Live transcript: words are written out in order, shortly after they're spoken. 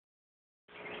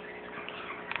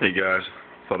Hey guys,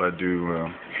 thought I'd do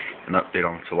an update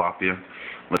on tilapia,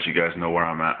 let you guys know where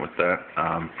I'm at with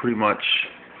that. Pretty much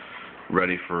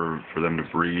ready for them to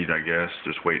breed, I guess,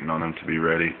 just waiting on them to be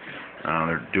ready.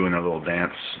 They're doing a little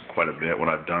dance quite a bit. What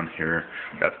I've done here,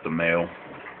 that's the male,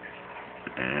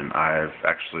 and I've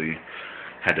actually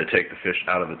had to take the fish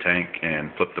out of the tank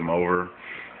and flip them over,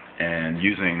 and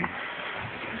using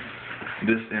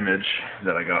this image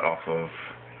that I got off of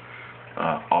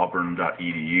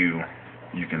auburn.edu,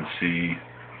 you can see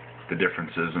the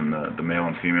differences in the male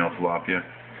and female tilapia,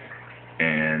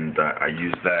 and I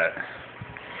used that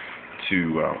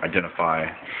to identify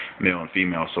male and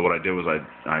female. So what I did was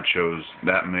I chose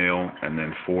that male and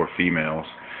then 4 females,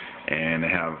 and they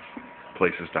have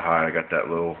places to hide. I got that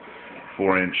little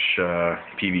 4-inch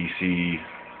PVC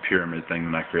pyramid thing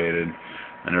that I created,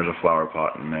 and there's a flower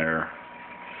pot in there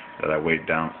that I weighed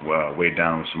down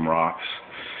with some rocks,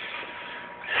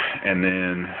 and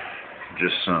then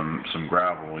just some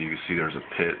gravel. You can see there's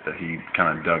a pit that he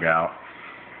kind of dug out,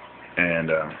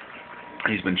 and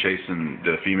he's been chasing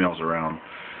the females around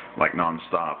like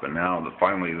non-stop, and now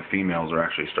finally the females are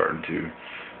actually starting to,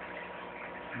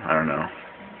 I don't know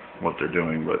what they're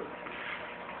doing, but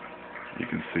you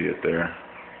can see it there.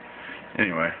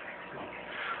 Anyway,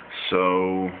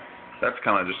 so that's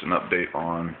kind of just an update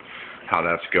on how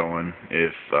that's going.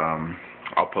 If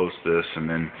I'll post this, and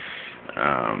then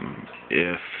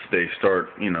if they start,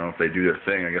 if they do their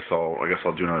thing, I guess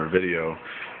I'll do another video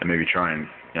and maybe try and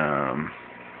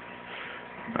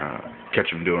catch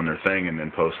them doing their thing, and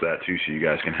then post that too, so you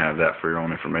guys can have that for your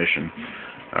own information.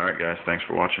 Alright guys, thanks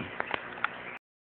for watching.